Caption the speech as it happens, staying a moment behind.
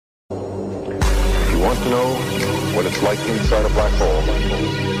want to know what it's like inside a black hole,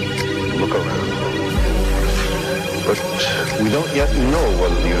 look around. But we don't yet know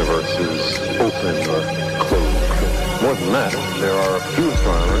whether the universe is open or closed. More than that, there are a few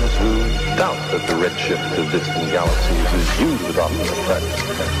astronomers who doubt that the redshift of distant galaxies is huge with optical effects,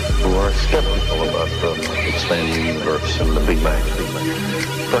 who are skeptical about the expanding universe and the Big Bang.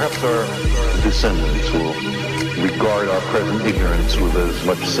 Perhaps our descendants will regard our present ignorance with as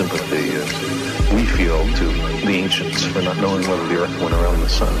much sympathy as we feel to the ancients for not knowing whether the Earth went around the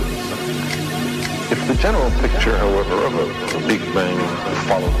sun. If the general picture, however, of a Big Bang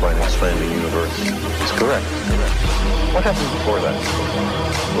followed by an expanding universe is correct, what happened before that?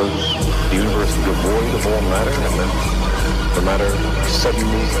 Was the universe devoid of all matter and then the matter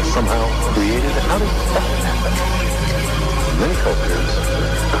suddenly somehow created? How did that happen? In many cultures,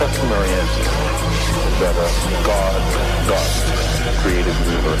 the customary answer is that a God created the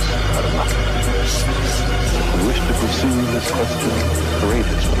universe out of nothing. If we wish to pursue this question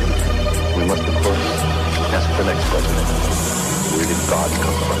courageously, we must, of course, ask the next question. Where did God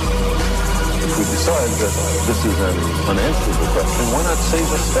come from? If we decide that this is an unanswerable question, why not save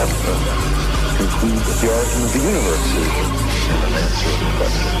a step and conclude that the origin of the universe is an unanswerable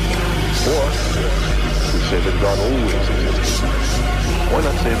question? Or, if we say that God always existed, why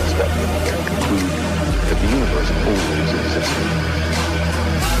not save a step and conclude that the universe always existed?